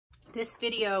This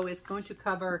video is going to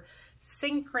cover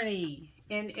synchrony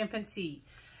in infancy.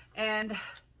 And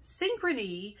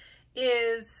synchrony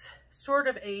is sort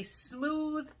of a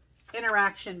smooth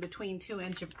interaction between two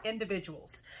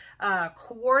individuals.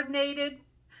 Coordinated,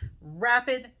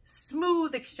 rapid,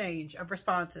 smooth exchange of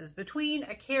responses between a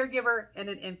caregiver and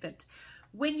an infant.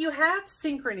 When you have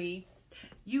synchrony,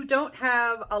 you don't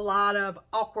have a lot of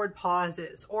awkward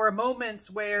pauses or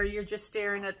moments where you're just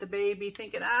staring at the baby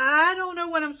thinking, I don't know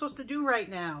what I'm supposed to do right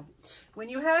now. When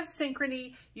you have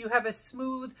synchrony, you have a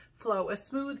smooth flow, a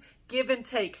smooth give and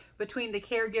take between the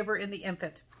caregiver and the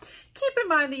infant. Keep in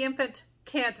mind the infant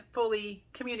can't fully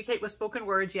communicate with spoken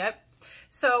words yet.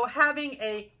 So having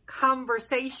a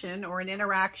conversation or an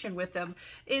interaction with them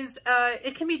is,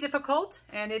 it can be difficult,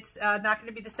 and it's not going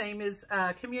to be the same as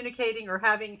communicating or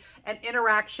having an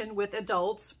interaction with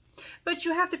adults. But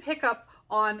you have to pick up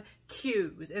on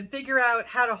cues and figure out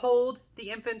how to hold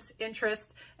the infant's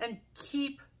interest and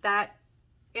keep that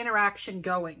interaction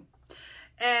going.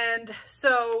 And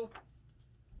so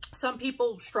some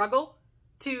people struggle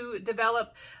to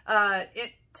develop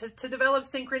to develop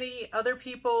synchrony. Other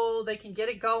people, they can get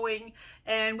it going,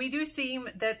 and we do see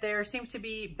that there seems to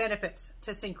be benefits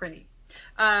to synchrony.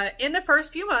 In the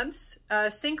first few months,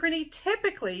 synchrony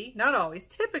typically, not always,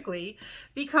 typically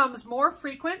becomes more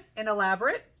frequent and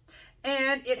elaborate,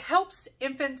 and it helps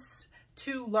infants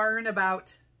to learn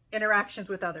about interactions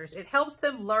with others. It helps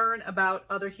them learn about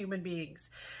other human beings.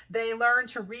 They learn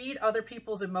to read other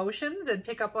people's emotions and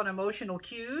pick up on emotional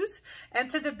cues, and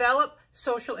to develop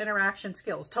social interaction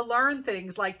skills, to learn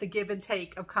things like the give and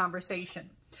take of conversation.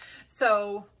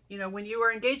 So, you know, when you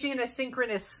are engaging in a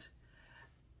synchronous,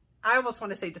 I almost want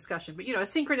to say discussion, but, you know, a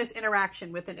synchronous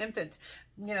interaction with an infant,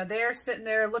 you know, they're sitting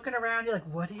there looking around. You're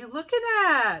like, what are you looking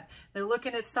at? They're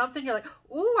looking at something. You're like,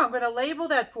 ooh, I'm going to label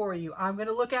that for you. I'm going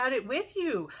to look at it with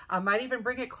you. I might even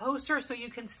bring it closer so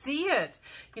you can see it.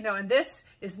 You know, and this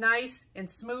is nice and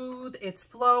smooth. It's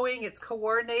flowing. It's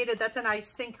coordinated. That's a nice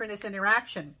synchronous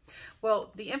interaction.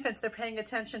 Well, the infants, they're paying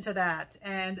attention to that,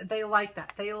 and they like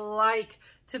that. They like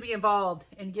to be involved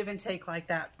in give and take like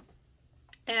that.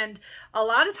 And a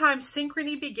lot of times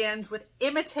synchrony begins with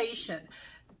imitation.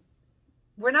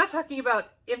 We're not talking about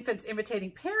infants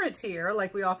imitating parents here,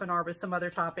 like we often are with some other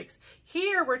topics.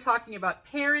 Here we're talking about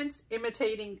parents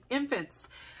imitating infants.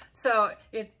 So,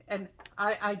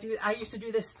 I used to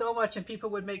do this so much, and people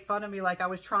would make fun of me like I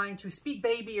was trying to speak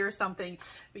baby or something.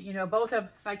 But, you know, both of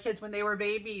my kids, when they were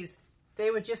babies, they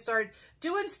would just start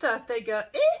doing stuff. They go,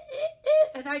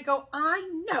 and I go, I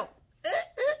know.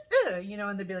 You know,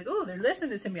 and they'd be like, oh, they're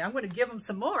listening to me. I'm going to give them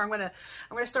some more. I'm going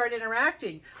to start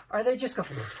interacting. Or they just go,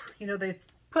 you know, they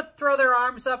throw their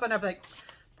arms up, and I'm like,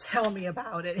 tell me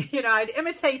about it. You know, I'd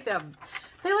imitate them.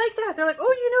 They like that. They're like,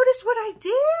 oh, you noticed what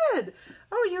I did.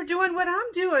 Oh, you're doing what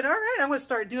I'm doing. All right, I'm going to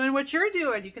start doing what you're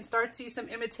doing. You can start to see some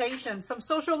imitation, some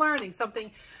social learning, something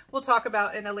we'll talk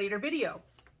about in a later video.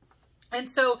 And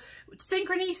so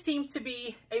synchrony seems to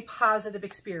be a positive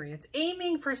experience.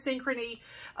 Aiming for synchrony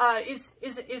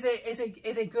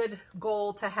is a good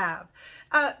goal to have.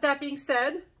 That being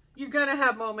said, you're going to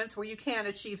have moments where you can't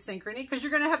achieve synchrony because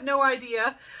you're going to have no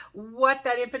idea what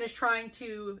that infant is trying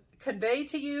to convey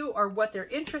to you, or what they're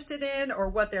interested in, or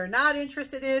what they're not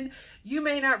interested in. You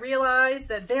may not realize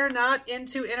that they're not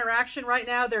into interaction right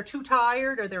now. They're too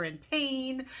tired, or they're in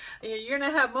pain. You're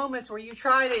going to have moments where you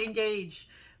try to engage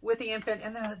with the infant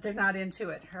and they're not into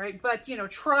it, all right? But, you know,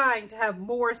 trying to have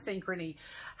more synchrony,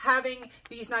 having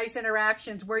these nice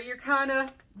interactions where you're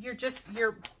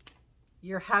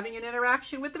having an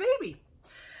interaction with the baby.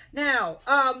 Now,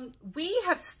 we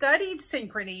have studied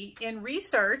synchrony in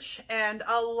research, and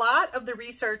a lot of the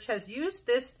research has used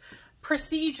this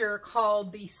procedure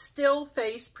called the still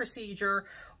face procedure,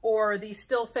 or the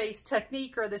still face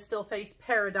technique, or the still face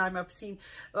paradigm. I've seen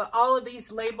all of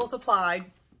these labels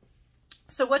applied.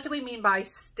 So what do we mean by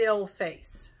still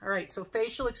face? All right, so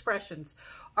facial expressions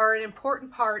are an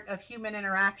important part of human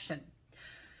interaction.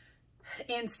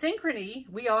 In synchrony,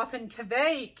 we often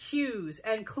convey cues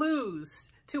and clues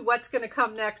to what's going to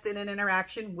come next in an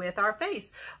interaction with our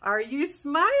face. Are you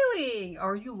smiling?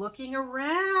 Are you looking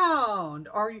around?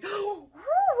 Are you, oh, what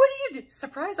do you do?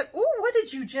 Surprise, like, oh, what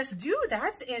did you just do?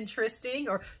 That's interesting.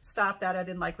 Or stop that, I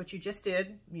didn't like what you just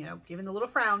did. You know, giving the little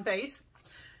frown face.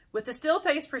 With the still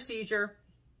face procedure,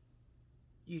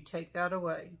 you take that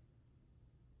away.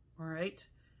 All right?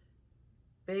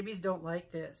 Babies don't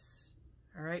like this.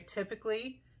 All right?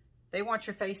 Typically, they want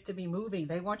your face to be moving.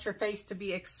 They want your face to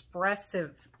be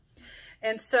expressive.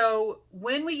 And so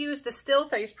when we use the still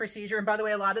face procedure, and by the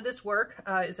way, a lot of this work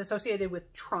is associated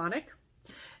with Tronic,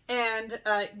 and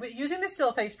using the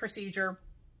still face procedure,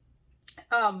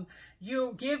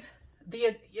 You give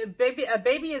a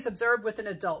baby is observed with an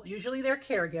adult, usually their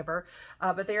caregiver,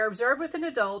 but they are observed with an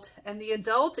adult, and the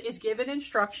adult is given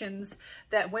instructions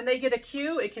that when they get a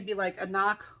cue, it can be like a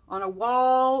knock on a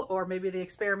wall, or maybe the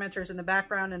experimenter's in the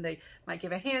background and they might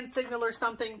give a hand signal or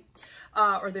something,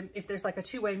 if there's like a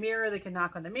two-way mirror, they can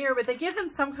knock on the mirror, but they give them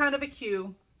some kind of a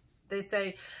cue. They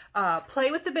say,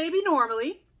 play with the baby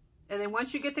normally, and then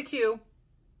once you get the cue,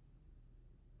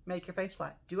 make your face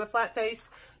flat. Do a flat face.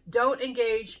 Don't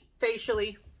engage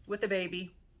facially with the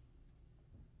baby.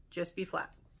 Just be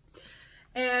flat.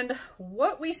 And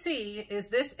what we see is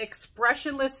this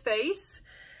expressionless face.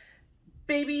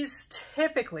 Babies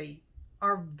typically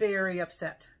are very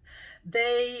upset.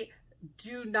 They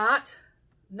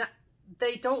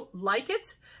don't like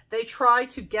it. They try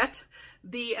to get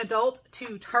the adult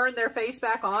to turn their face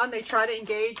back on. They try to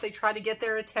engage. They try to get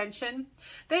their attention.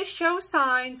 They show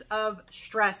signs of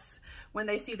stress when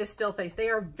they see the still face. They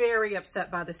are very upset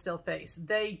by the still face.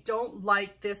 They don't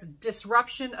like this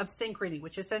disruption of synchrony,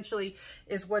 which essentially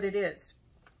is what it is.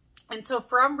 And so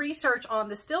from research on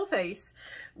the still face,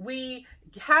 we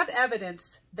have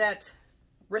evidence that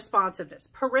responsiveness,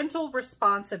 parental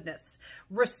responsiveness,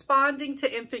 responding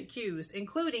to infant cues,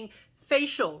 including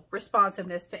facial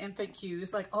responsiveness to infant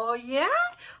cues, like, oh yeah,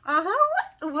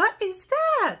 what is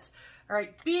that? All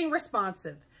right, being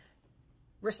responsive,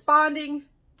 responding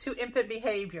to infant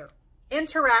behavior,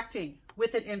 interacting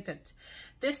with an infant.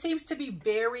 This seems to be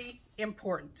very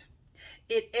important.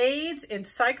 It aids in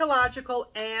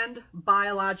psychological and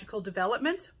biological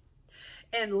development,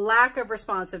 and lack of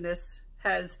responsiveness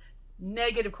has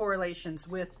negative correlations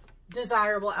with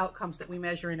desirable outcomes that we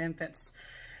measure in infants.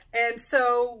 And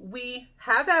so we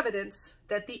have evidence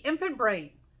that the infant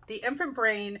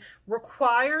brain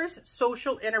requires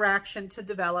social interaction to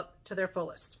develop to their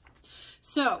fullest.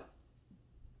 So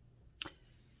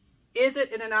is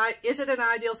it an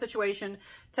ideal situation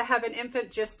to have an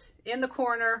infant just in the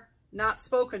corner, not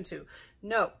spoken to?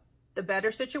 No. The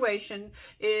better situation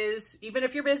is, even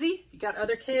if you're busy, you got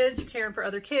other kids, you're caring for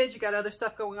other kids, you got other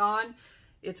stuff going on,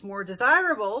 it's more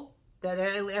desirable that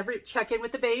every check in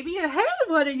with the baby and, hey,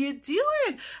 what are you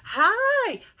doing?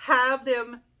 Hi. Have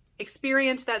them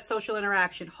experience that social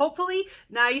interaction. Hopefully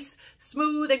nice,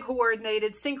 smooth and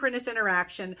coordinated, synchronous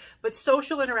interaction, but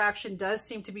social interaction does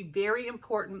seem to be very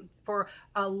important for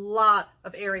a lot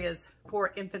of areas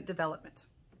for infant development.